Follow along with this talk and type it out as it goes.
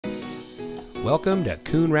Welcome to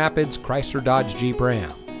Coon Rapids Chrysler Dodge Jeep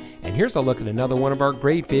Ram. And here's a look at another one of our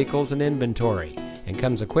great vehicles in inventory, and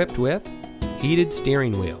comes equipped with heated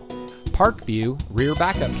steering wheel, park view rear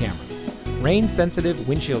backup camera, rain sensitive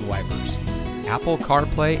windshield wipers, Apple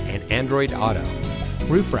CarPlay and Android Auto,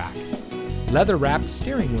 roof rack, leather wrapped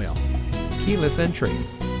steering wheel, keyless entry,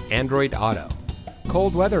 Android Auto,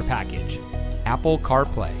 cold weather package, Apple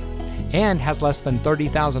CarPlay, and has less than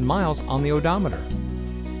 30,000 miles on the odometer.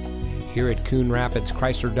 Here at Coon Rapids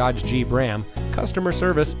Chrysler Dodge Jeep Ram, customer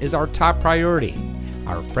service is our top priority.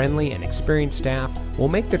 Our friendly and experienced staff will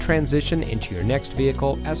make the transition into your next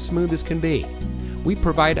vehicle as smooth as can be. We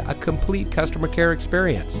provide a complete customer care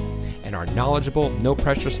experience, and our knowledgeable,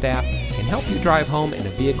 no-pressure staff can help you drive home in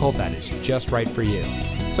a vehicle that is just right for you.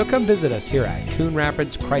 So come visit us here at Coon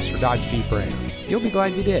Rapids Chrysler Dodge Jeep Ram. You'll be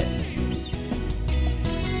glad you did.